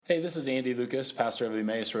Hey, this is Andy Lucas, pastor of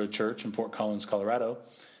Emmaus Road Church in Fort Collins, Colorado.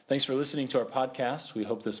 Thanks for listening to our podcast. We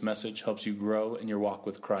hope this message helps you grow in your walk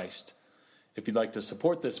with Christ. If you'd like to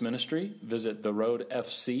support this ministry, visit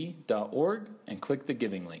theroadfc.org and click the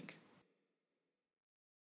giving link.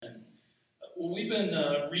 Well, we've been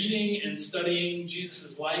reading and studying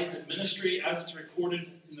Jesus' life and ministry as it's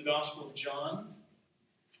recorded in the Gospel of John.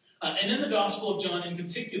 And in the Gospel of John in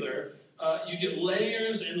particular, you get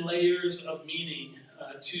layers and layers of meaning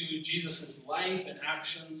to Jesus' life and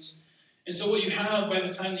actions. And so what you have by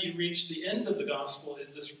the time that you reach the end of the Gospel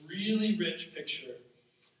is this really rich picture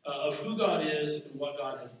of who God is and what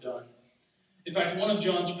God has done. In fact, one of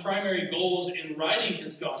John's primary goals in writing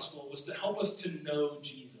his Gospel was to help us to know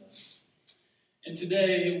Jesus. And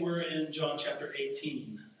today we're in John chapter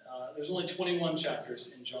 18. There's only 21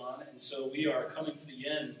 chapters in John, and so we are coming to the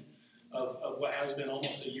end of what has been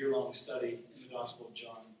almost a year-long study in the Gospel of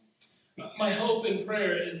John. My hope and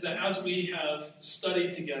prayer is that as we have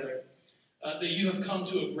studied together, that you have come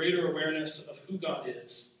to a greater awareness of who God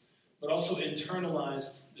is, but also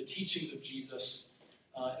internalized the teachings of Jesus,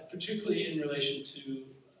 particularly in relation to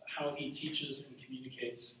how he teaches and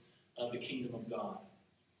communicates the kingdom of God.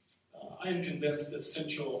 I am convinced that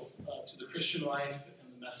central to the Christian life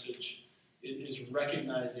and the message is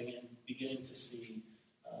recognizing and beginning to see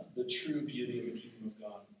the true beauty of the kingdom of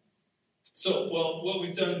God. So, what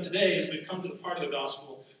we've done today is we've come to the part of the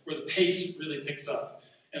gospel where the pace really picks up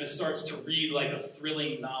and it starts to read like a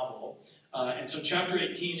thrilling novel. And so chapter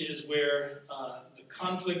 18 is where the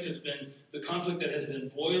conflict that has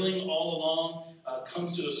been boiling all along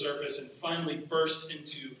comes to the surface and finally bursts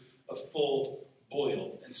into a full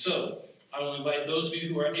boil. And so I will invite those of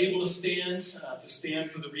you who are able to stand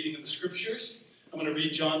for the reading of the scriptures. I'm going to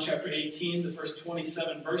read John chapter 18, the first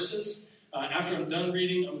 27 verses. After I'm done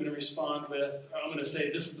reading, I'm going to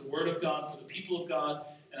say, this is the word of God for the people of God,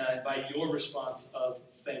 and I invite your response of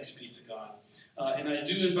thanks be to God. And I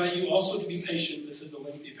do invite you also to be patient. This is a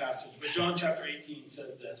lengthy passage, but John chapter 18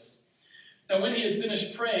 says this. Now when he had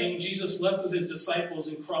finished praying, Jesus left with his disciples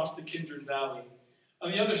and crossed the Kidron Valley.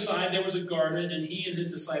 On the other side there was a garden, and he and his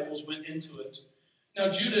disciples went into it. Now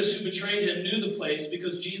Judas, who betrayed him, knew the place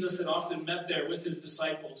because Jesus had often met there with his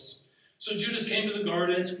disciples. So Judas came to the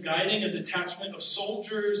garden, guiding a detachment of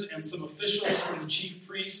soldiers and some officials from the chief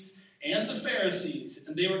priests and the Pharisees,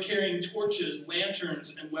 and they were carrying torches,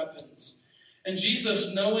 lanterns, and weapons. And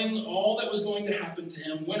Jesus, knowing all that was going to happen to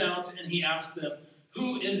him, went out and he asked them,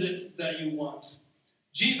 "Who is it that you want?"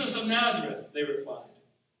 "Jesus of Nazareth," they replied.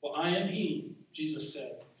 "Well, I am he," Jesus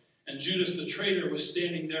said. And Judas the traitor was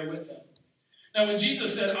standing there with him. Now when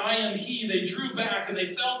Jesus said, "I am he," they drew back and they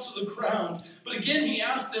fell to the ground. But again he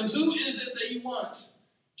asked them, "Who is it that you want?"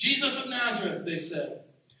 "Jesus of Nazareth," they said.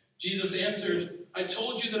 Jesus answered, "I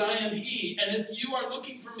told you that I am he, and if you are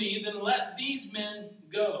looking for me, then let these men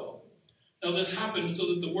go." Now this happened so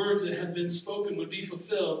that the words that had been spoken would be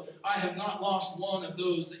fulfilled. "I have not lost one of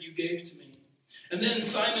those that you gave to me." And then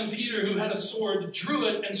Simon Peter, who had a sword, drew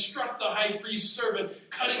it and struck the high priest's servant,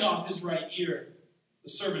 cutting off his right ear. The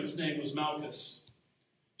servant's name was Malchus.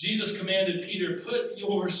 Jesus commanded Peter, "Put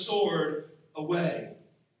your sword away.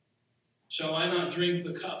 Shall I not drink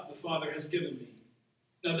the cup the Father has given me?"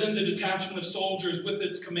 Now then the detachment of soldiers with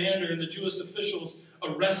its commander and the Jewish officials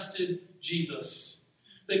arrested Jesus.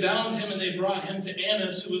 They bound him and they brought him to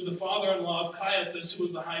Annas, who was the father-in-law of Caiaphas, who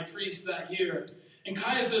was the high priest that year. And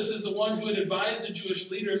Caiaphas is the one who had advised the Jewish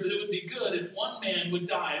leaders that it would be good if one man would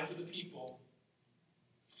die for the people.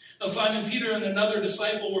 Now Simon Peter and another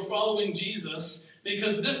disciple were following Jesus.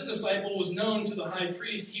 Because this disciple was known to the high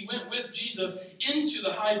priest, he went with Jesus into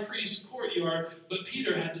the high priest's courtyard, but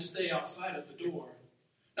Peter had to stay outside at the door.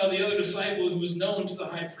 Now the other disciple who was known to the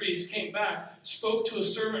high priest came back, spoke to a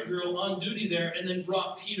servant girl on duty there, and then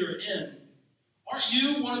brought Peter in. "Aren't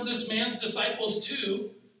you one of this man's disciples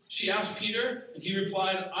too?" she asked Peter, and he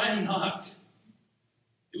replied, "I am not."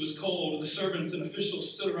 It was cold. The servants and officials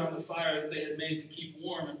stood around the fire that they had made to keep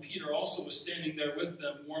warm, and Peter also was standing there with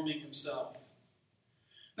them, warming himself.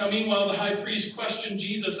 Now, meanwhile, the high priest questioned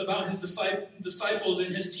Jesus about his disciples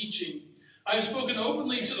and his teaching. "I have spoken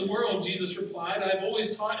openly to the world," Jesus replied. "I have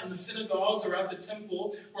always taught in the synagogues or at the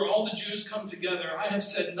temple where all the Jews come together. I have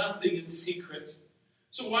said nothing in secret.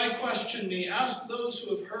 So why question me? Ask those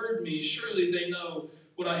who have heard me. Surely they know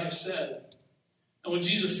what I have said." And when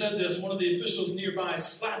Jesus said this, one of the officials nearby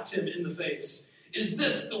slapped him in the face. "Is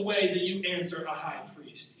this the way that you answer a high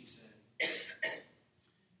priest?" he said.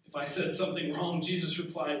 "If I said something wrong," Jesus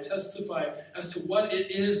replied, "testify as to what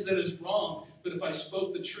it is that is wrong. But if I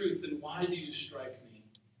spoke the truth, then why do you strike me?"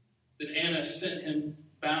 Then Annas sent him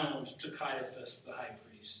bound to Caiaphas, the high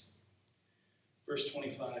priest. Verse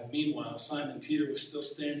 25, meanwhile, Simon Peter was still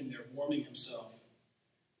standing there warming himself.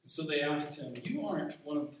 And so they asked him, you aren't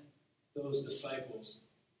one of those disciples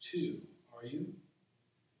too, are you?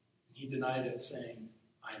 And he denied it, saying,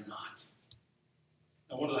 I'm not.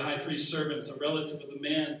 Now one of the high priest's servants, a relative of the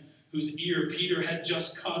man whose ear Peter had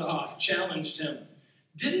just cut off, challenged him.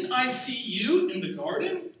 Didn't I see you in the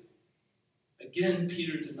garden? Again,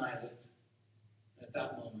 Peter denied it. And at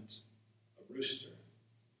that moment, a rooster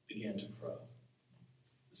began to crow.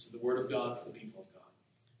 This is the word of God for the people of God.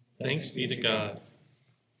 Thanks be to God.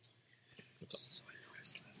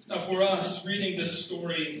 Now for us, reading this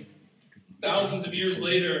story thousands of years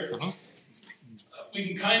later,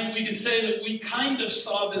 we can say that we kind of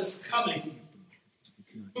saw this coming.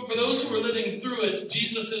 But for those who were living through it,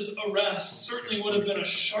 Jesus' arrest certainly would have been a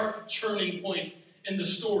sharp turning point in the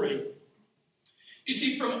story. You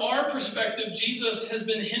see, from our perspective, Jesus has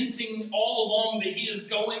been hinting all along that he is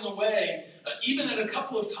going away, even at a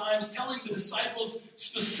couple of times telling the disciples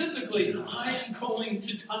specifically, I am going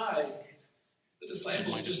to die. The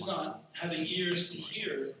disciples just not having ears to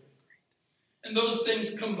hear. And those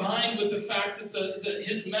things combined with the fact that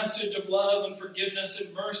his message of love and forgiveness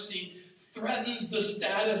and mercy threatens the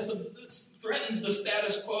status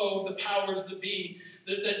quo of the powers that be.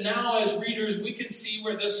 That now as readers we can see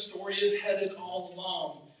where this story is headed all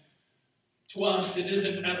along. To us it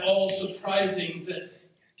isn't at all surprising that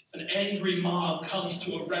an angry mob comes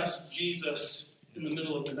to arrest Jesus in the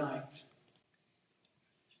middle of the night.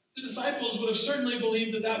 The disciples would have certainly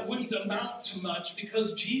believed that wouldn't amount to much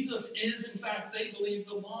because Jesus is, in fact, they believe,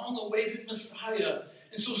 the long-awaited Messiah.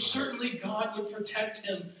 And so certainly God would protect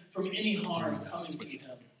him from any harm coming to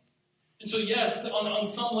him. And so yes, on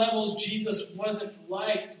some levels Jesus wasn't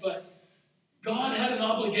liked, but God had an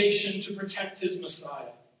obligation to protect his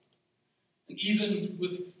Messiah. And even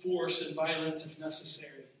with force and violence if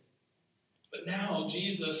necessary. But now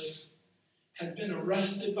Jesus had been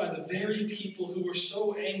arrested by the very people who were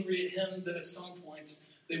so angry at him that at some points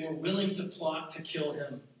they were willing to plot to kill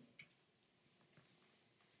him.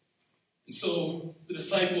 And so the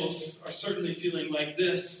disciples are certainly feeling like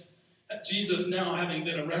this, that Jesus now having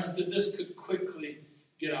been arrested, this could quickly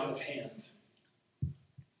get out of hand. I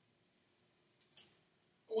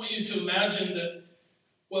want you to imagine that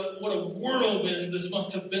what a whirlwind this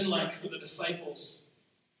must have been like for the disciples.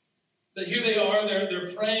 That here they are,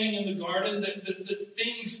 they're praying in the garden, that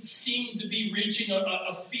things seem to be reaching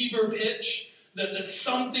a fever pitch, that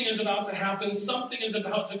something is about to happen, something is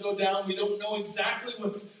about to go down. We don't know exactly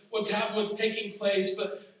what's taking place,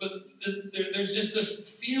 but there's just this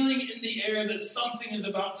feeling in the air that something is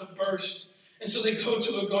about to burst. And so they go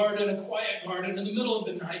to a garden, a quiet garden, in the middle of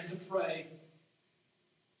the night to pray.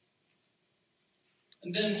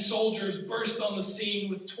 And then soldiers burst on the scene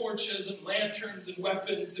with torches and lanterns and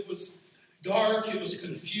weapons. It was dark, it was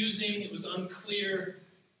confusing, it was unclear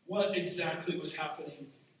what exactly was happening.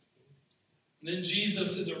 And then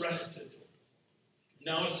Jesus is arrested.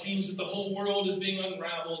 Now it seems that the whole world is being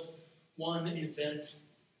unraveled, one event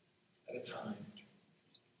at a time.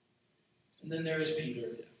 And then there is Peter.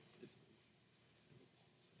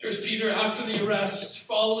 There's Peter after the arrest,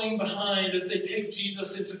 following behind as they take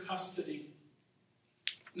Jesus into custody.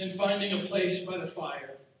 And then finding a place by the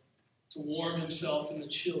fire to warm himself in the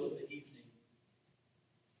chill of the evening.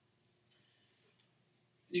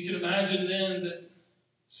 You can imagine then that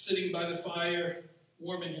sitting by the fire,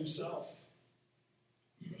 warming himself,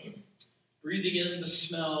 breathing in the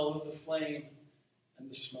smell of the flame and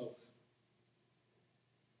the smoke.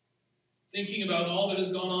 Thinking about all that has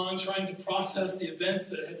gone on, trying to process the events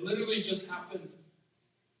that had literally just happened.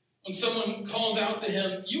 When someone calls out to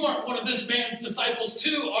him, you aren't one of this man's disciples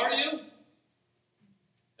too, are you?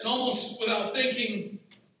 And almost without thinking,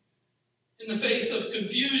 in the face of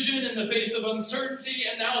confusion, in the face of uncertainty,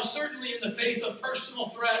 and now certainly in the face of personal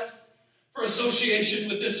threat for association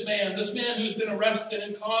with this man who's been arrested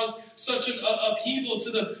and caused such an upheaval to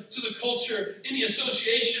the culture, any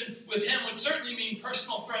association with him would certainly mean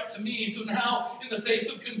personal threat to me. So now, in the face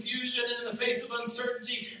of confusion, and in the face of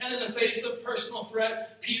uncertainty, and in the face of personal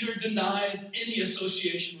threat, Peter denies any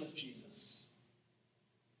association with Jesus.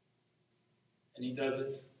 And he does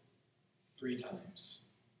it 3 times.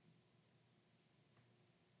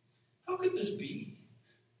 How could this be?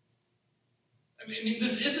 I mean,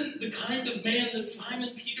 this isn't the kind of man that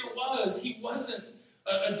Simon Peter was. He wasn't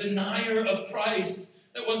a denier of Christ.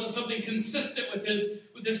 That wasn't something consistent with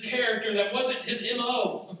his character. That wasn't his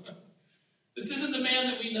MO. This isn't the man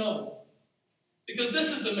that we know. Because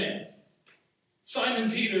this is the man, Simon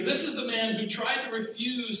Peter. This is the man who tried to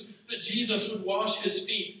refuse that Jesus would wash his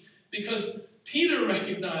feet. Because Peter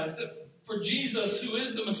recognized that for Jesus, who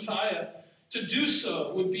is the Messiah, To do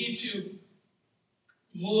so would be to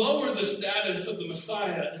lower the status of the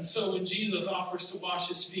Messiah. And so when Jesus offers to wash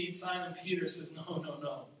his feet, Simon Peter says, no, no,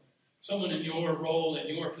 no. Someone in your role,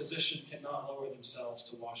 in your position, cannot lower themselves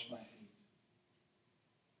to wash my feet.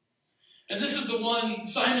 And this is the one,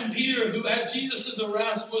 Simon Peter, who at Jesus'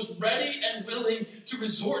 arrest was ready and willing to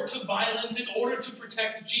resort to violence in order to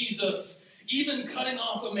protect Jesus, even cutting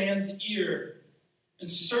off a man's ear, and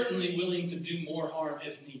certainly willing to do more harm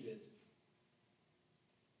if needed.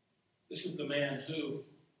 This is the man who,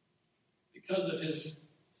 because of his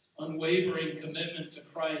unwavering commitment to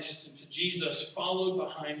Christ and to Jesus, followed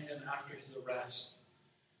behind him after his arrest.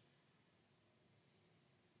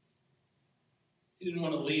 He didn't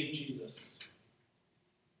want to leave Jesus.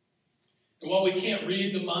 And while we can't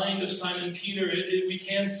read the mind of Simon Peter, we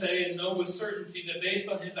can say and know with certainty that based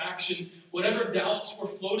on his actions, whatever doubts were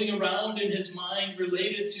floating around in his mind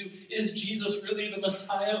related to, is Jesus really the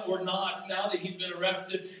Messiah or not, now that he's been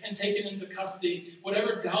arrested and taken into custody,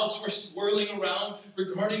 whatever doubts were swirling around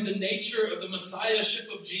regarding the nature of the Messiahship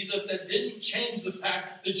of Jesus, that didn't change the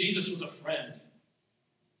fact that Jesus was a friend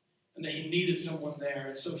and that he needed someone there.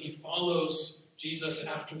 And so he follows Jesus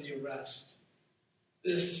after the arrest.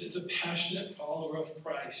 This is a passionate follower of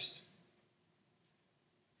Christ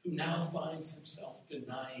who now finds himself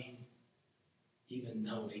denying even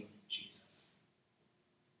knowing Jesus.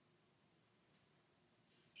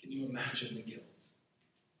 Can you imagine the guilt?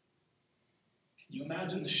 Can you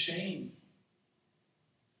imagine the shame,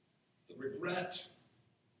 the regret,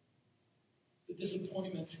 the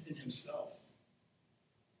disappointment in himself?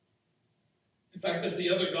 In fact, as the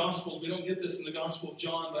other Gospels, we don't get this in the Gospel of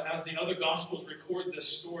John, but as the other Gospels record this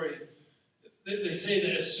story, they say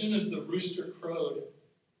that as soon as the rooster crowed,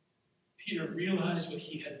 Peter realized what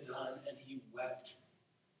he had done and he wept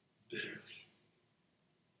bitterly.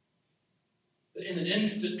 But in an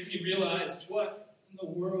instant, he realized, what in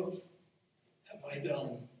the world have I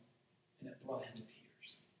done? And it brought him to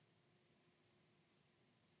tears.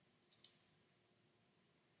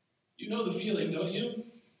 You know the feeling, don't you?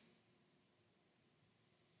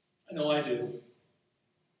 I know I do.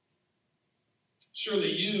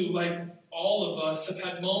 Surely you, like all of us, have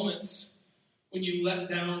had moments when you let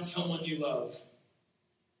down someone you love.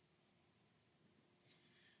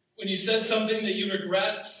 When you said something that you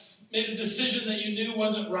regret, made a decision that you knew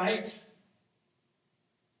wasn't right.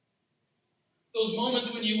 Those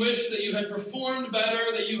moments when you wish that you had performed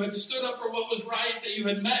better, that you had stood up for what was right, that you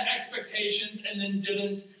had met expectations and then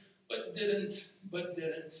didn't, and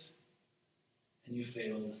you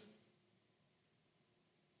failed.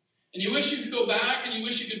 And you wish you could go back, and you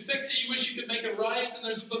wish you could fix it, you wish you could make it right,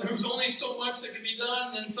 but there was only so much that could be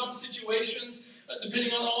done. And in some situations,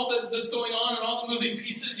 depending on all that's going on and all the moving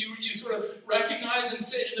pieces, you sort of recognize and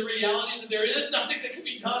sit in the reality that there is nothing that can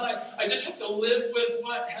be done. I just have to live with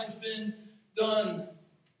what has been done. And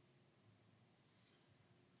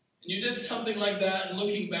you did something like that, and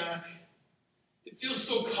looking back, it feels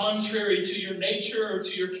so contrary to your nature or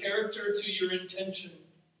to your character, to your intention.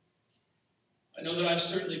 I know that I've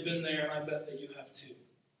certainly been there, and I bet that you have too.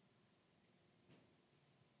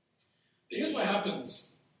 But here's what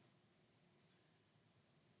happens.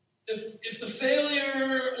 If the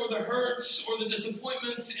failure or the hurts or the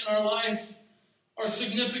disappointments in our life are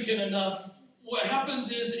significant enough, what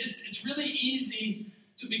happens is it's really easy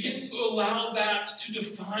to begin to allow that to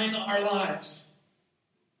define our lives.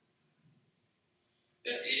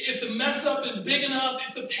 If the mess up is big enough,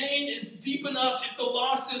 if the pain is deep enough, if the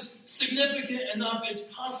loss is significant enough, it's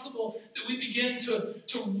possible that we begin to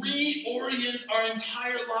reorient our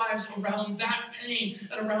entire lives around that pain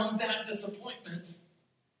and around that disappointment.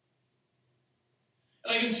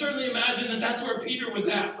 And I can certainly imagine that that's where Peter was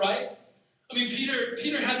at, right? I mean,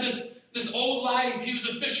 Peter had this old life. He was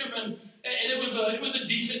a fisherman. And it was a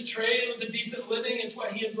decent trade. It was a decent living. It's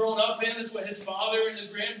what he had grown up in. It's what his father and his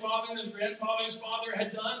grandfather and his grandfather's father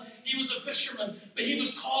had done. He was a fisherman. But he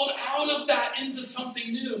was called out of that into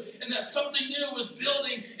something new. And that something new was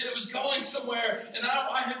building, and it was going somewhere. And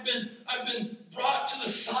I've been brought to the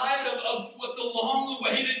side of what the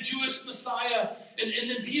long-awaited Jewish Messiah.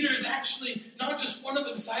 And then Peter is actually not just one of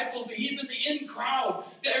the disciples, but he's in the in crowd.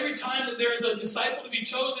 Every time that there's a disciple to be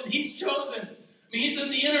chosen, he's chosen. I mean, he's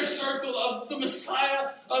in the inner circle of the Messiah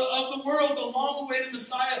of the world, the long-awaited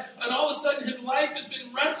Messiah. And all of a sudden, his life has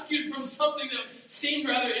been rescued from something that seemed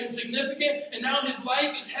rather insignificant. And now his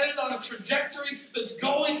life is headed on a trajectory that's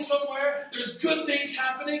going somewhere. There's good things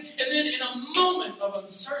happening. And then in a moment of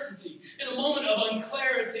uncertainty, in a moment of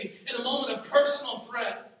unclarity, in a moment of personal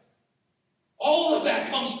threat, all of that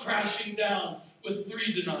comes crashing down with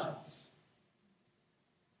 3 denials.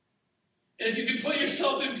 And if you can put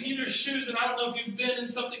yourself in Peter's shoes, and I don't know if you've been in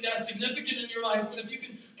something that's significant in your life, but if you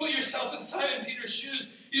can put yourself inside Peter's shoes,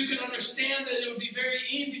 you can understand that it would be very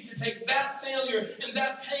easy to take that failure and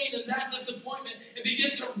that pain and that disappointment and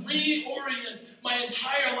begin to reorient my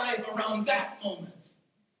entire life around that moment.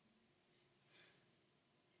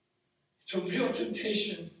 It's a real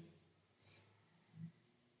temptation.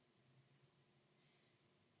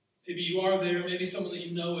 Maybe you are there, maybe someone that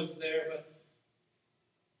you know is there, but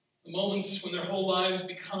the moments when their whole lives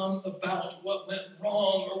become about what went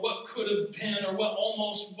wrong or what could have been or what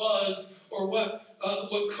almost was or what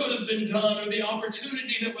could have been done or the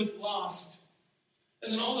opportunity that was lost.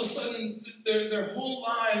 And then all of a sudden, their whole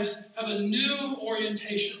lives have a new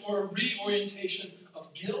orientation or a reorientation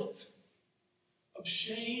of guilt, of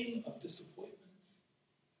shame, of disappointment,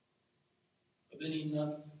 of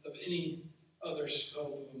any other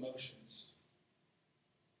scope of emotions.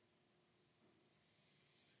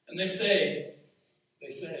 And they say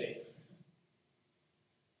that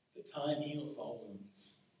time heals all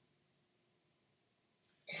wounds.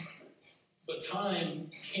 But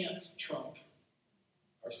time can't trump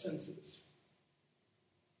our senses.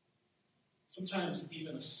 Sometimes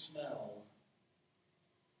even a smell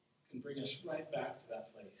can bring us right back to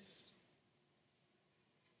that place.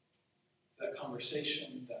 That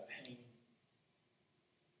conversation, that pain.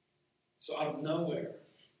 So out of nowhere,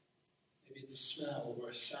 maybe it's a smell or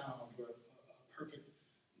a sound or a perfect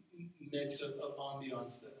mix of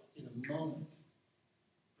ambiance that in a moment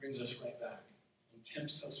brings us right back and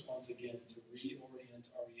tempts us once again to reorient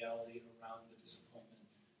our reality around the disappointment,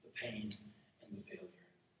 the pain, and the failure.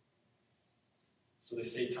 So they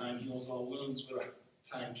say time heals all wounds, but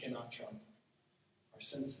time cannot trump our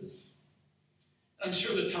senses. And I'm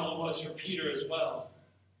sure that's how it was for Peter as well.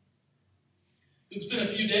 It's been a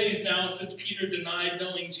few days now since Peter denied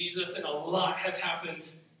knowing Jesus, and a lot has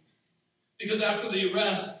happened. Because after the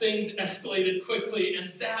arrest, things escalated quickly,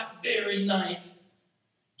 and that very night,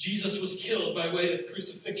 Jesus was killed by way of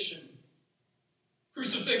crucifixion.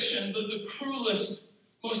 Crucifixion, the cruelest,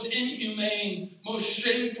 most inhumane, most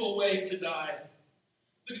shameful way to die.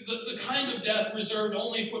 The kind of death reserved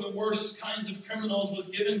only for the worst kinds of criminals was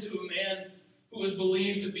given to a man who was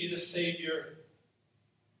believed to be the Savior.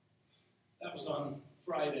 That was on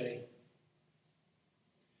Friday.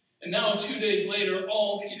 And now, 2 days later,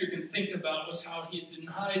 all Peter can think about was how he had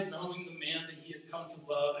denied knowing the man that he had come to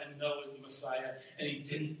love and know as the Messiah, and he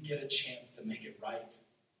didn't get a chance to make it right.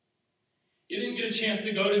 He didn't get a chance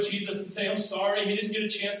to go to Jesus and say, I'm sorry. He didn't get a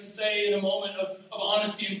chance to say in a moment of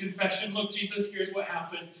honesty and confession, look, Jesus, here's what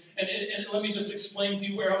happened. And let me just explain to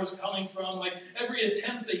you where I was coming from. Like every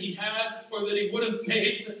attempt that he had or that he would have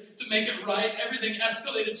made to make it right, everything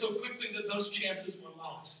escalated so quickly that those chances were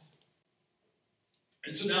lost.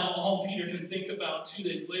 And so now all Peter can think about 2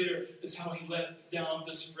 days later is how he let down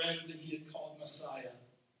this friend that he had called Messiah.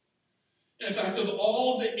 In fact, of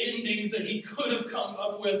all the endings that he could have come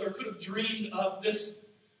up with or could have dreamed up, this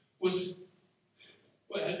was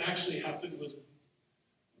what had actually happened was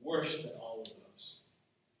worse than all of those.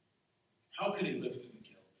 How could he live through the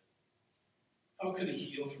guilt? How could he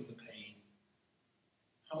heal from the pain?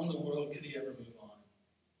 How in the world could he ever move on?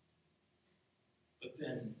 But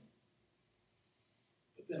then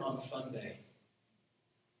on Sunday,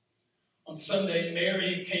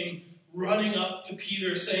 Mary came running up to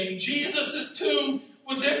Peter saying, Jesus' tomb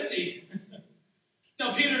was empty.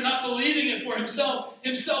 Now Peter, not believing it for himself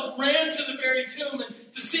ran to the very tomb and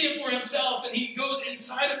to see it for himself, and he goes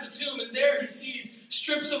inside of the tomb, and there he sees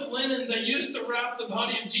strips of linen that used to wrap the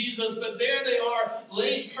body of Jesus, but there they are,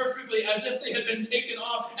 laid perfectly as if they had been taken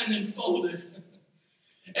off and then folded.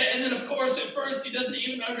 And then, of course, at first he doesn't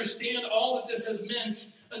even understand all that this has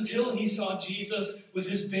meant until he saw Jesus with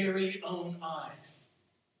his very own eyes.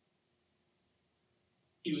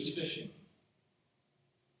 He was fishing.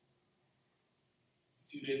 A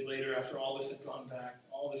few days later, after all this had gone back,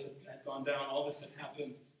 all this had gone down, all this had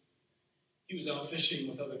happened, he was out fishing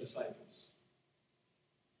with other disciples.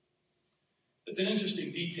 It's an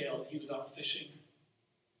interesting detail. He was out fishing.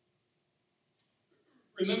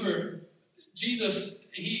 Remember, Jesus,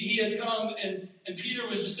 he had come, and Peter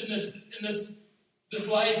was just in this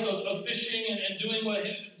life of fishing and doing what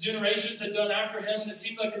his generations had done after him, and it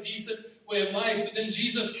seemed like a decent way of life. But then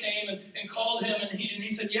Jesus came and called him, and he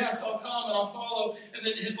said, yes, I'll come and I'll follow. And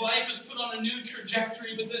then his life is put on a new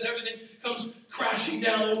trajectory, but then everything comes crashing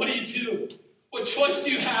down. Well, what do? What choice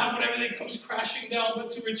do you have when everything comes crashing down but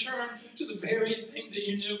to return to the very thing that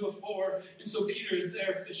you knew before? And so Peter is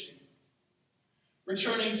there fishing,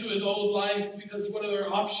 returning to his old life, because what other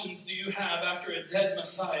options do you have after a dead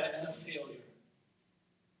Messiah and a failure?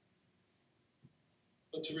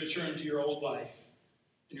 but to return to your old life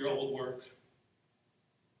and your old work.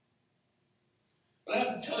 But I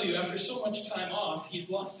have to tell you, after so much time off, he's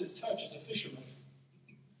lost his touch as a fisherman.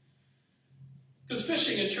 Because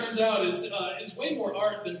fishing, it turns out, is way more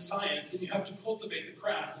art than science, and you have to cultivate the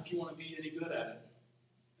craft if you want to be any good at it.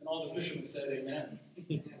 And all the fishermen said, amen.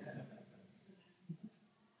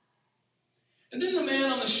 And then the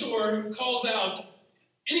man on the shore calls out,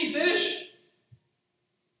 any fish?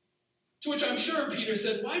 To which I'm sure Peter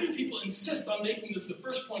said, why do people insist on making this the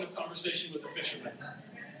first point of conversation with a fisherman?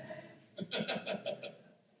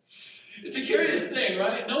 It's a curious thing,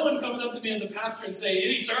 right? No one comes up to me as a pastor and say,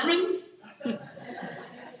 any sermons?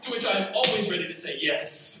 To which I'm always ready to say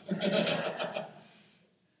yes.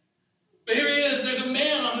 But here he is. There's a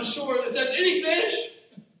man on the shore that says, any fish?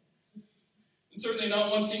 And certainly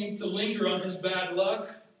not wanting to linger on his bad luck,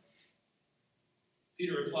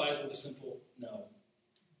 Peter replies with a simple no.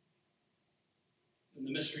 And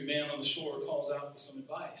the mystery man on the shore calls out with some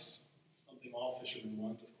advice. Something all fishermen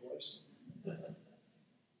want, of course.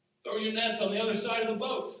 Throw your nets on the other side of the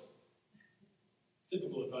boat.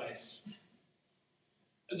 Typical advice.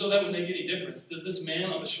 As though that would make any difference. Does this man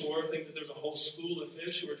on the shore think that there's a whole school of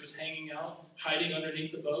fish who are just hanging out, hiding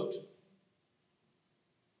underneath the boat?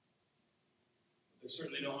 There's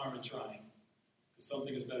certainly no harm in trying, because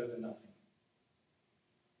something is better than nothing.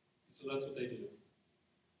 So that's what they do.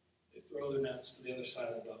 They throw their nets to the other side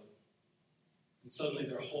of the boat. And suddenly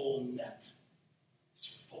their whole net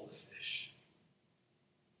is full of fish.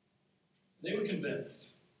 They were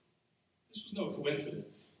convinced this was no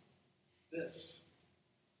coincidence. This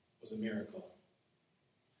was a miracle.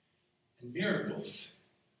 And miracles,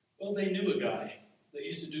 well, they knew a guy that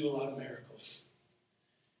used to do a lot of miracles.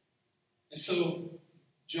 And so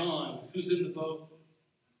John, who's in the boat,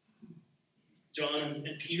 John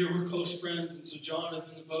and Peter were close friends, and so John is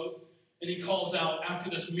in the boat, and he calls out after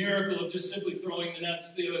this miracle of just simply throwing the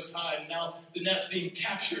nets to the other side, and now the net's being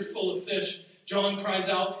captured full of fish. John cries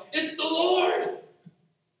out, it's the Lord!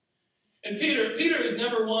 And Peter is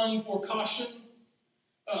never one for caution.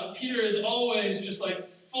 Peter is always just like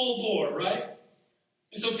full bore, right?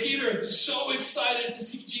 And so Peter, so excited to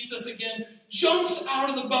see Jesus again, jumps out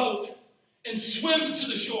of the boat and swims to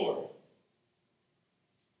the shore.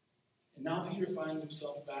 And now Peter finds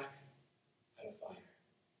himself back at a fire,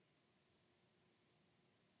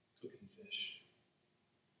 cooking fish,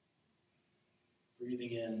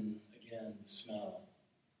 breathing in again the smell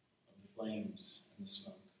of the flames and the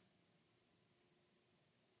smoke.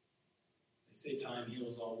 They say time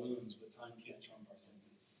heals all wounds, but time can't trump our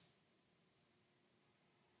senses.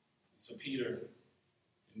 And so Peter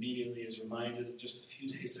immediately is reminded of just a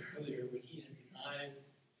few days earlier when he had denied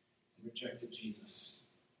and rejected Jesus.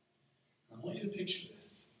 And I want you to picture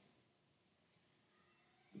this.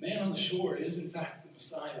 The man on the shore is in fact the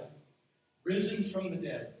Messiah, risen from the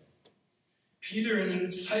dead. Peter, in an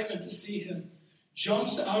excitement to see him,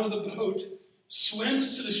 jumps out of the boat,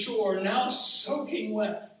 swims to the shore, now soaking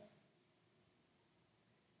wet,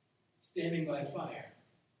 standing by a fire,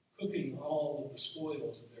 cooking all of the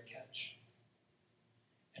spoils of their catch.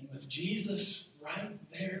 And with Jesus right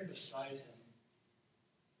there beside him,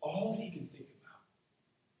 all he can think about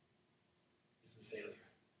is the failure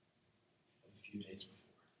of a few days before.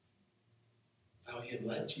 How he had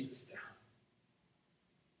let Jesus down.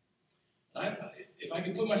 If I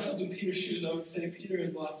could put myself in Peter's shoes, I would say Peter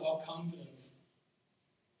has lost all confidence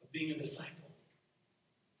of being a disciple.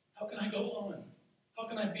 How can I go on? How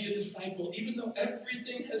can I be a disciple? Even though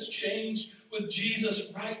everything has changed with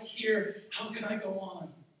Jesus right here, how can I go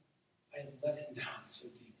on? I have let him down so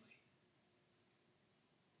deeply.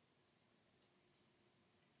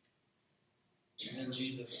 And then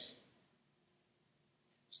Jesus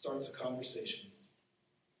starts a conversation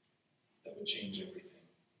that would change everything.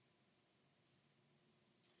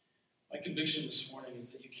 My conviction this morning is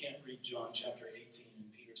that you can't read John chapter 18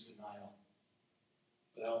 in Peter's denial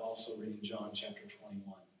without also reading John chapter 21.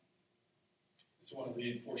 So I want to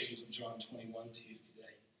read portions of John 21 to you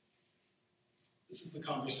today. This is the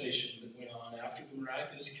conversation that went on after the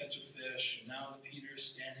miraculous catch of fish, and now that Peter is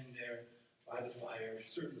standing there by the fire,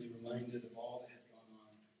 certainly reminded of all that had gone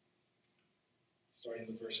on. Starting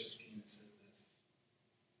with verse 15, it says this.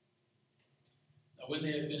 Now when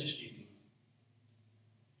they had finished eating,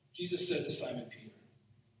 Jesus said to Simon Peter,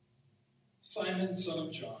 Simon, son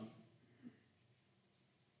of John,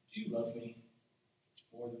 do you love me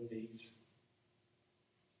more than these?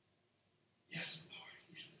 Yes, Lord,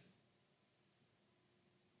 he said.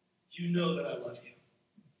 You know that I love you.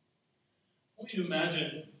 I want you to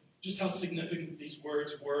imagine just how significant these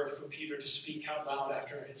words were for Peter to speak out loud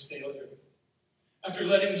after his failure. After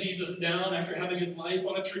letting Jesus down, after having his life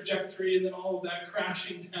on a trajectory and then all of that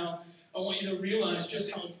crashing down, I want you to realize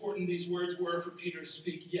just how important these words were for Peter to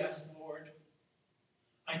speak. Yes, Lord,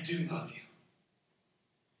 I do love you.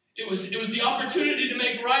 It was the opportunity to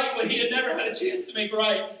make right what he had never had a chance to make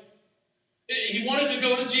right. He wanted to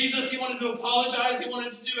go to Jesus. He wanted to apologize. He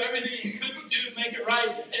wanted to do everything he could to do to make it right.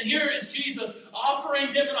 And here is Jesus offering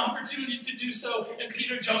him an opportunity to do so. And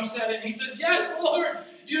Peter jumps at it and he says, yes, Lord,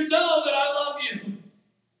 you know that I love you.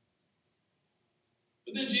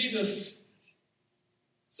 But then Jesus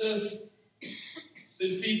says,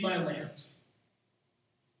 then feed my lambs.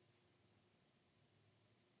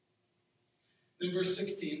 In verse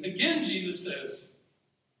 16, again Jesus says,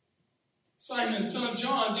 Simon, son of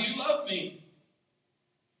John, do you love me?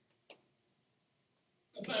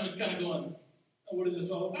 Now Simon's kind of going, oh, what is this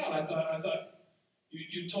all about? I thought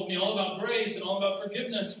you told me all about grace and all about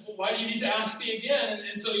forgiveness. Well, why do you need to ask me again?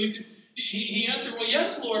 And so he answered, well,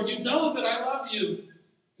 yes, Lord, you know that I love you.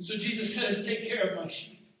 And so Jesus says, take care of my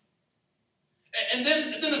sheep. And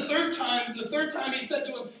then the third time he said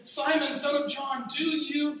to him, Simon, son of John, do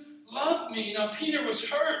you love me? Now Peter was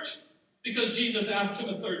hurt because Jesus asked him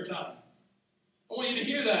a third time. I want you to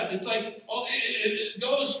hear that. It's like it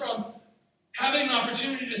goes from having an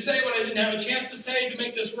opportunity to say what I didn't have a chance to say to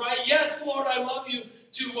make this right. Yes, Lord, I love you.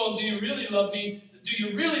 To, well, do you really love me? Do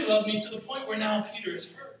you really love me? To the point where now Peter is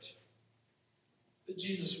hurt that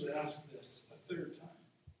Jesus would ask this a third time.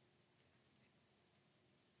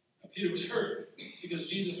 Peter was hurt because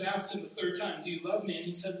Jesus asked him the third time, do you love me? And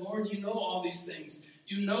he said, Lord, you know all these things.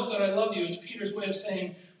 You know that I love you. It's Peter's way of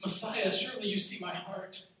saying, Messiah, surely you see my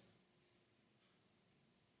heart.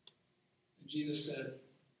 And Jesus said,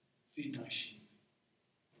 feed my sheep.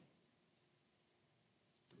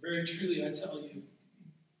 Very truly, I tell you,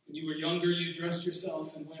 when you were younger, you dressed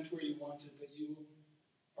yourself and went where you wanted, but you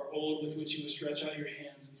are old with which you will stretch out your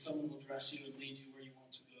hands, and someone will dress you and lead you where you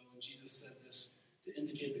want to go. And Jesus said this to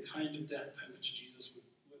indicate the kind of death by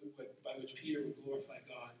which Peter would glorify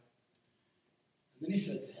God. And then he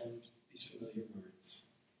said to him these familiar words,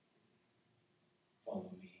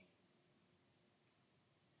 follow me.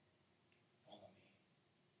 Follow me.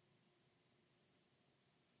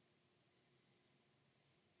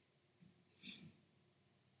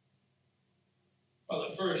 Well,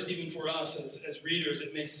 at first, even for us as readers,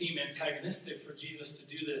 it may seem antagonistic for Jesus to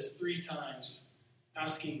do this 3 times,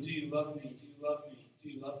 asking, do you love me? Do you love me? Do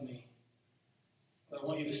you love me? What I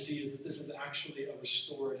want you to see is that this is actually a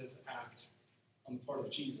restorative act on the part of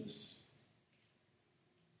Jesus.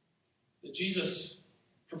 That Jesus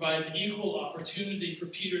provides equal opportunity for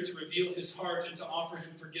Peter to reveal his heart and to offer him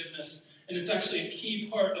forgiveness. And it's actually a key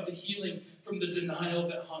part of the healing from the denial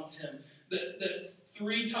that haunts him. That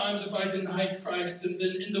 3 times if I denied Christ, and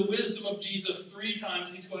then in the wisdom of Jesus, 3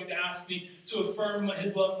 times he's going to ask me to affirm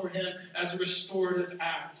his love for him as a restorative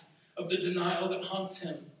act of the denial that haunts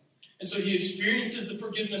him. And so he experiences the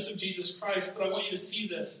forgiveness of Jesus Christ, but I want you to see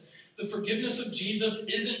this. The forgiveness of Jesus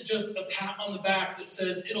isn't just a pat on the back that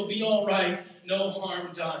says, it'll be all right, no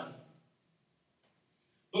harm done.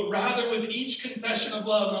 But rather, with each confession of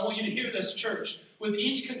love, and I want you to hear this, church, with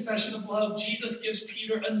each confession of love, Jesus gives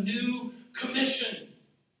Peter a new commission,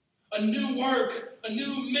 a new work, a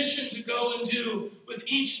new mission to go and do. With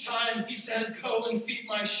each time he says, go and feed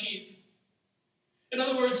my sheep. In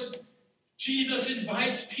other words, Jesus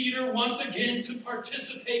invites Peter once again to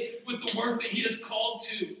participate with the work that he is called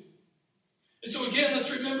to. And so again,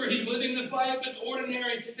 let's remember, he's living this life. It's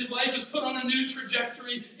ordinary. His life is put on a new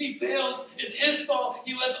trajectory. He fails. It's his fault.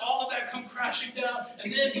 He lets all of that come crashing down.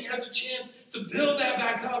 And then he has a chance to build that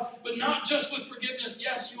back up. But not just with forgiveness.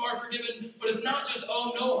 Yes, you are forgiven. But it's not just,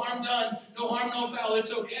 oh, no harm done. No harm, no foul.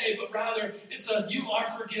 It's okay. But rather, it's a, you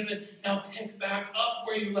are forgiven. Now pick back up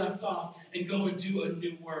where you left off and go and do a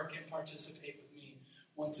new work and participate with me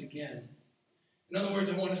once again. In other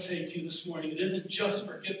words, I want to say to you this morning, it isn't just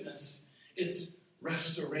forgiveness. It's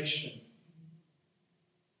restoration.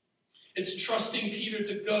 It's trusting Peter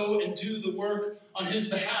to go and do the work on his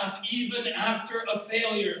behalf, even after a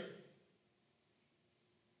failure.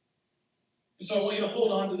 And so I want you to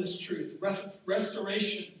hold on to this truth.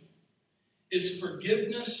 Restoration is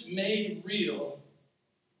forgiveness made real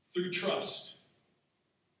through trust.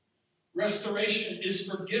 Restoration is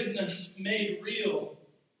forgiveness made real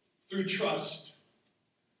through trust.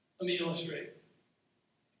 Let me illustrate.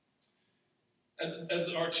 As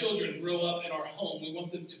our children grow up in our home, we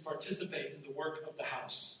want them to participate in the work of the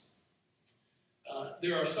house.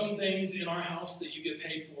 There are some things in our house that you get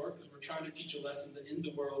paid for, because we're trying to teach a lesson that in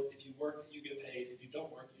the world, if you work, you get paid. If you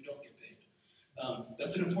don't work, you don't get paid.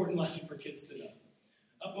 That's an important lesson for kids to know.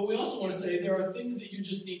 But we also want to say there are things that you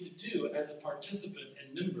just need to do as a participant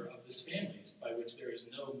and member of this family, by which there is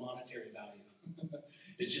no monetary value.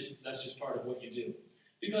 That's just part of what you do.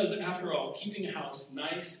 Because after all, keeping a house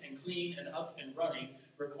nice and clean and up and running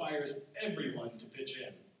requires everyone to pitch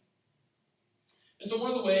in. And so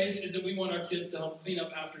one of the ways is that we want our kids to help clean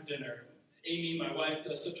up after dinner. Amy, my wife,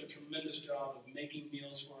 does such a tremendous job of making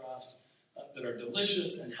meals for us that are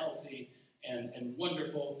delicious and healthy and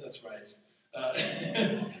wonderful. That's right.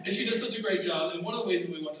 And she does such a great job. And one of the ways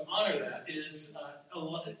that we want to honor that is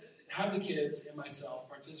have the kids and myself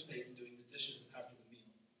participate in doing the dishes after the meal.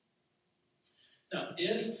 Now,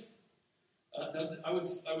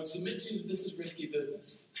 I would submit to you that this is risky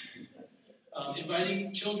business.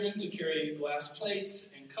 Inviting children to carry glass plates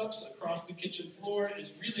and cups across the kitchen floor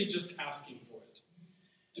is really just asking for it.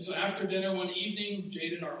 And so after dinner one evening,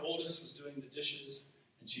 Jaden, our oldest, was doing the dishes,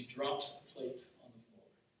 and she drops a plate on the floor,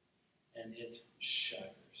 and it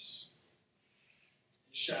shatters.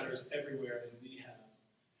 It shatters everywhere, and we have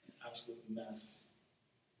an absolute mess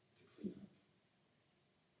to clean up.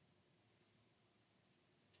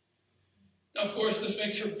 Now, of course, this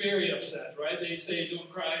makes her very upset, right? They say don't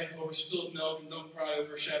cry over spilled milk and don't cry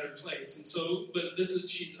over shattered plates. And so,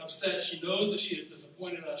 she's upset. She knows that she has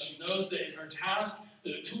disappointed us. She knows that in her task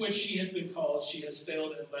to which she has been called, she has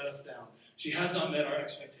failed and let us down. She has not met our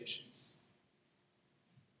expectations.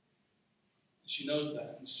 She knows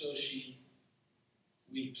that, and so she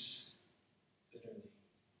weeps bitterly.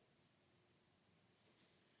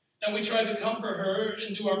 Now, we try to comfort her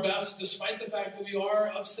and do our best despite the fact that we are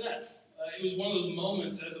upset. It was one of those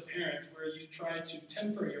moments as a parent where you try to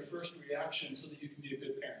temper your first reaction so that you can be a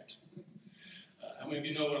good parent. How many of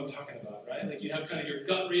you know what I'm talking about, right? Like you have kind of your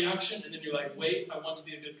gut reaction, and then you're like, wait, I want to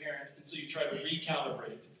be a good parent. And so you try to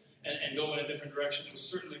recalibrate and go in a different direction. It was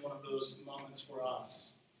certainly one of those moments for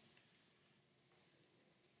us.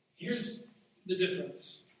 Here's the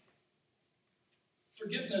difference.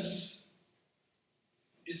 Forgiveness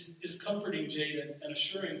is comforting Jaden and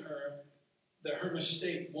assuring her that her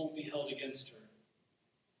mistake won't be held against her.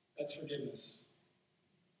 That's forgiveness.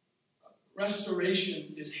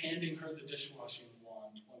 Restoration is handing her the dishwashing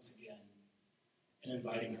wand once again and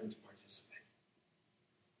inviting her to participate.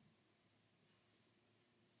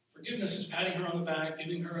 Forgiveness is patting her on the back,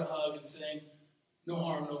 giving her a hug, and saying, no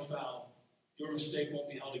harm, no foul. Your mistake won't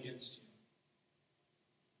be held against you.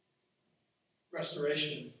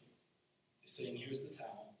 Restoration is saying, here's the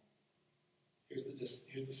towel, here's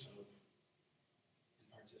the soap,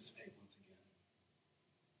 and participate once again.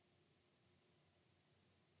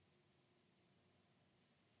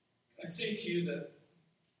 Can I say to you that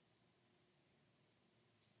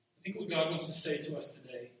I think what God wants to say to us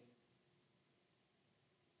today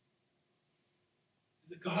is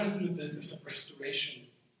that God is in the business of restoration.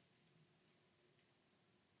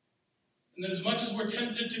 And that as much as we're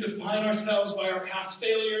tempted to define ourselves by our past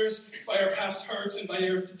failures, by our past hurts, and by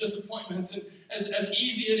our disappointments, and as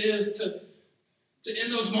easy it is to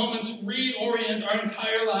in those moments reorient our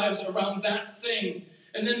entire lives around that thing,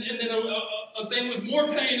 and then a thing with more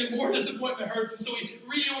pain and more disappointment hurts, and so we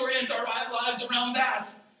reorient our lives around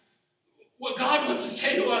that. What God wants to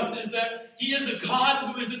say to us is that He is a God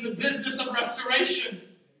who is in the business of restoration.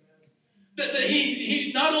 That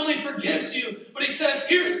He not only forgives you, but He says,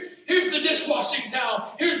 Here's the dishwashing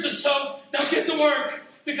towel. Here's the soap. Now get to work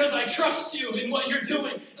because I trust you in what you're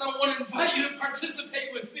doing. And I want to invite you to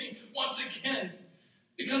participate with me once again.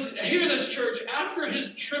 Because hear this, church, after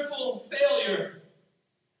his triple failure,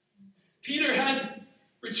 Peter had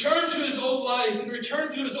returned to his old life and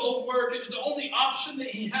returned to his old work. It was the only option that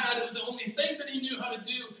he had. It was the only thing that he knew how to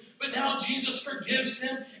do. But now Jesus forgives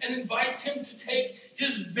him and invites him to take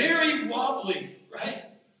his very wobbly, right?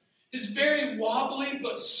 His very wobbly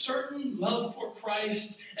but certain love for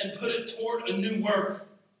Christ and put it toward a new work.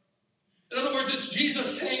 In other words, it's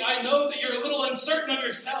Jesus saying, I know that you're a little uncertain of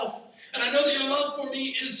yourself, and I know that your love for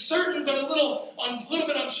me is certain but a little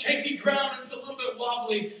bit on shaky ground, and it's a little bit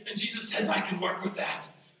wobbly, and Jesus says, I can work with that.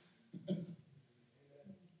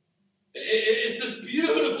 It's this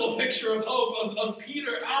beautiful picture of hope, of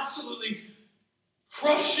Peter absolutely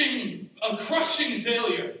crushing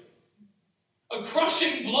failure. A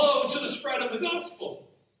crushing blow to the spread of the gospel.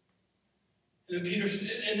 And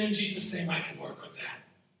then Jesus saying, I can work with that.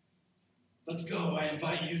 Let's go. I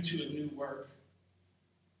invite you to a new work.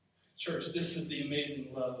 Church, this is the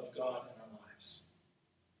amazing love of God in our lives.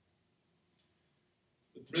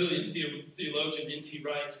 The brilliant theologian N.T.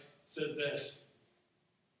 Wright says this.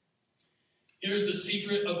 Here's the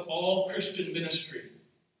secret of all Christian ministry.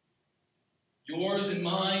 Yours and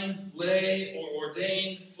mine, lay or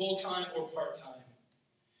ordained, full-time or part-time.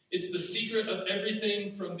 It's the secret of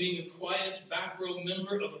everything from being a quiet back row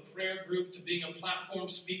member of a prayer group to being a platform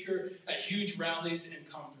speaker at huge rallies and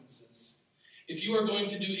conferences. If you are going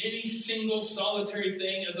to do any single solitary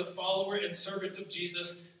thing as a follower and servant of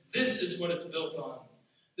Jesus, this is what it's built on.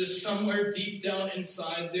 This somewhere deep down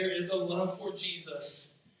inside, there is a love for Jesus.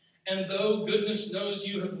 And though goodness knows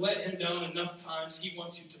you have let him down enough times, he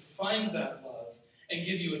wants you to find that love and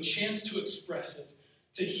give you a chance to express it,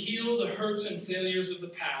 to heal the hurts and failures of the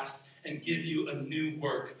past and give you a new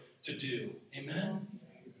work to do. Amen?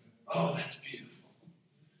 Oh, that's beautiful.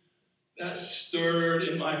 That stirred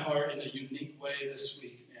in my heart in a unique way this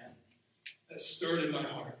week, man. That stirred in my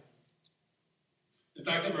heart. In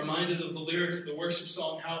fact, I'm reminded of the lyrics of the worship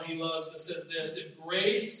song, How He Loves, that says this: if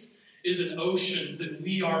grace is an ocean, then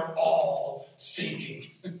we are all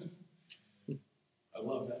sinking. I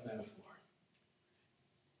love that metaphor.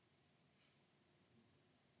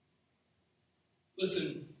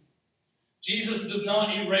 Listen, Jesus does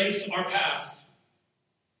not erase our past.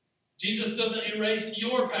 Jesus doesn't erase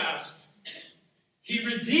your past. He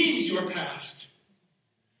redeems your past.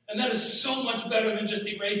 And that is so much better than just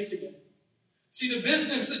erasing it. See, the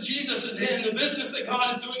business that Jesus is in, the business that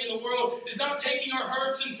God is doing in the world, is not taking our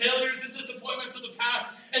hurts and failures and disappointments of the past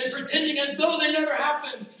and pretending as though they never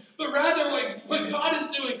happened. But rather, what God is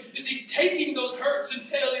doing is he's taking those hurts and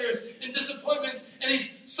failures and disappointments and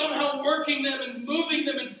he's somehow working them and moving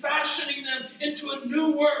them and fashioning them into a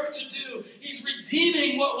new work to do. He's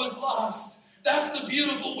redeeming what was lost. That's the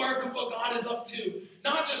beautiful work of what God is up to.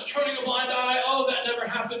 Not just turning a blind eye, oh, that never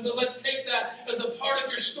happened, but let's take that as a part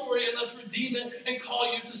of your story and let's redeem it and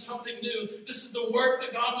call you to something new. This is the work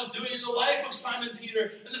that God was doing in the life of Simon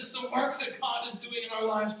Peter, and this is the work that God is doing in our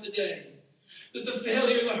lives today. That the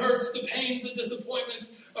failure, the hurts, the pains, the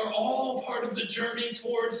disappointments are all part of the journey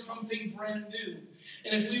towards something brand new.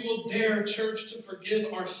 And if we will dare, church, to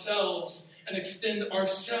forgive ourselves and extend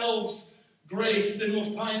ourselves grace, then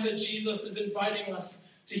we'll find that Jesus is inviting us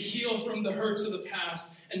to heal from the hurts of the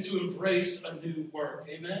past and to embrace a new work.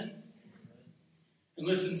 Amen? And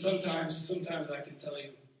listen, sometimes I can tell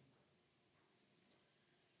you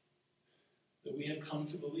that we have come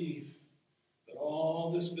to believe that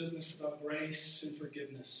all this business about grace and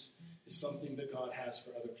forgiveness is something that God has for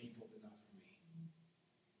other people, but not for me.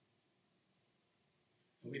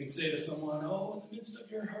 And we can say to someone, oh, in the midst of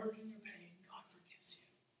your hurt and your pain, God forgives you.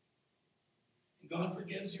 And God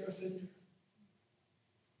forgives your offender.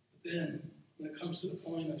 But then, when it comes to the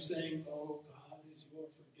point of saying, oh, God, is your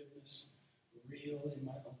forgiveness real in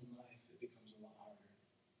my own life, it becomes a lot harder.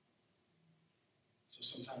 So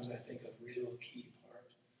sometimes I think a real key part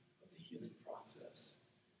of the healing process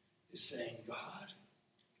is saying, God,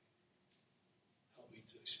 help me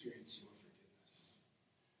to experience your forgiveness.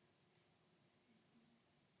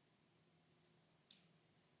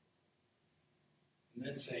 And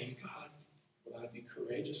then saying, God, would I be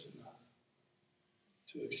courageous enough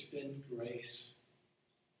to extend grace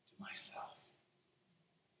to myself?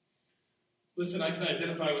 Listen, I can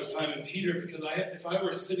identify with Simon Peter because if I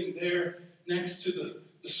were sitting there next to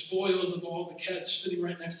the spoils of all the catch, sitting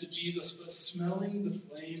right next to Jesus, but smelling the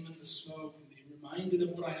flame and the smoke and be reminded of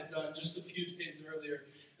what I had done just a few days earlier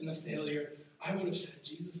and the failure, I would have said,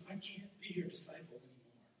 Jesus, I can't be your disciple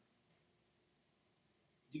anymore.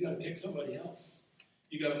 You got to pick somebody else.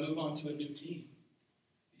 You got to move on to a new team.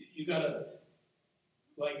 You got to,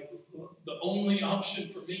 the only option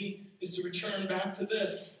for me is to return back to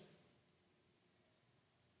this.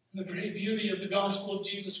 And the great beauty of the gospel of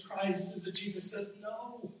Jesus Christ is that Jesus says,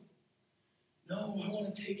 no, I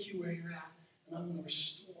want to take you where you're at, and I'm going to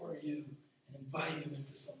restore you and invite you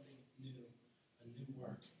into something new, a new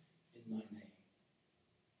work in my name.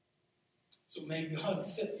 So may God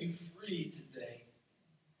set you free today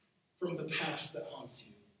from the past that haunts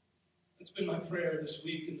you. That's been my prayer this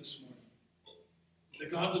week and this morning.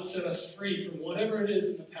 That God would set us free from whatever it is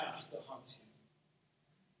in the past that haunts you.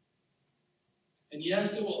 And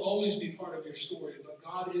yes, it will always be part of your story, but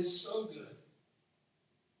God is so good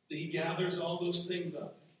that he gathers all those things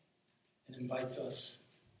up and invites us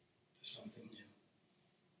to something new.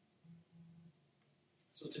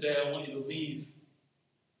 So today I want you to leave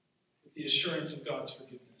with the assurance of God's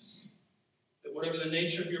forgiveness. That whatever the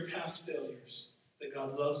nature of your past failures, that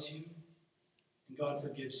God loves you and God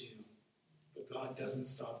forgives you. But God doesn't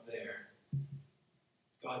stop there.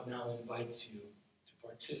 God now invites you to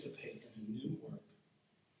participate in a new work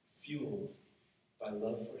fueled by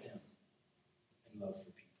love for him and love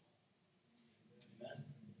for people. Amen?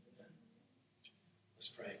 Amen. Let's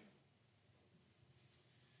pray.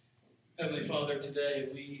 Heavenly Father, today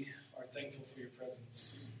we are thankful for your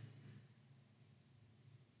presence.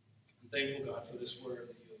 I'm thankful, God, for this word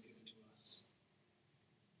that you have given.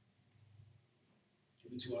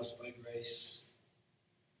 given to us by grace,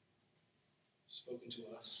 spoken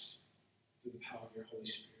to us through the power of your Holy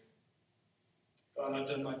Spirit. God, I've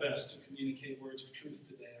done my best to communicate words of truth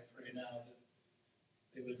today. I pray now that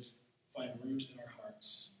they would find root in our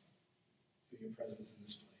hearts through your presence in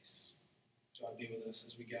this place. God, be with us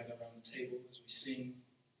as we gather around the table, as we sing.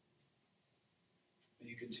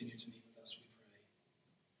 May you continue to meet with us, we pray.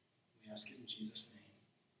 We ask it in Jesus' name.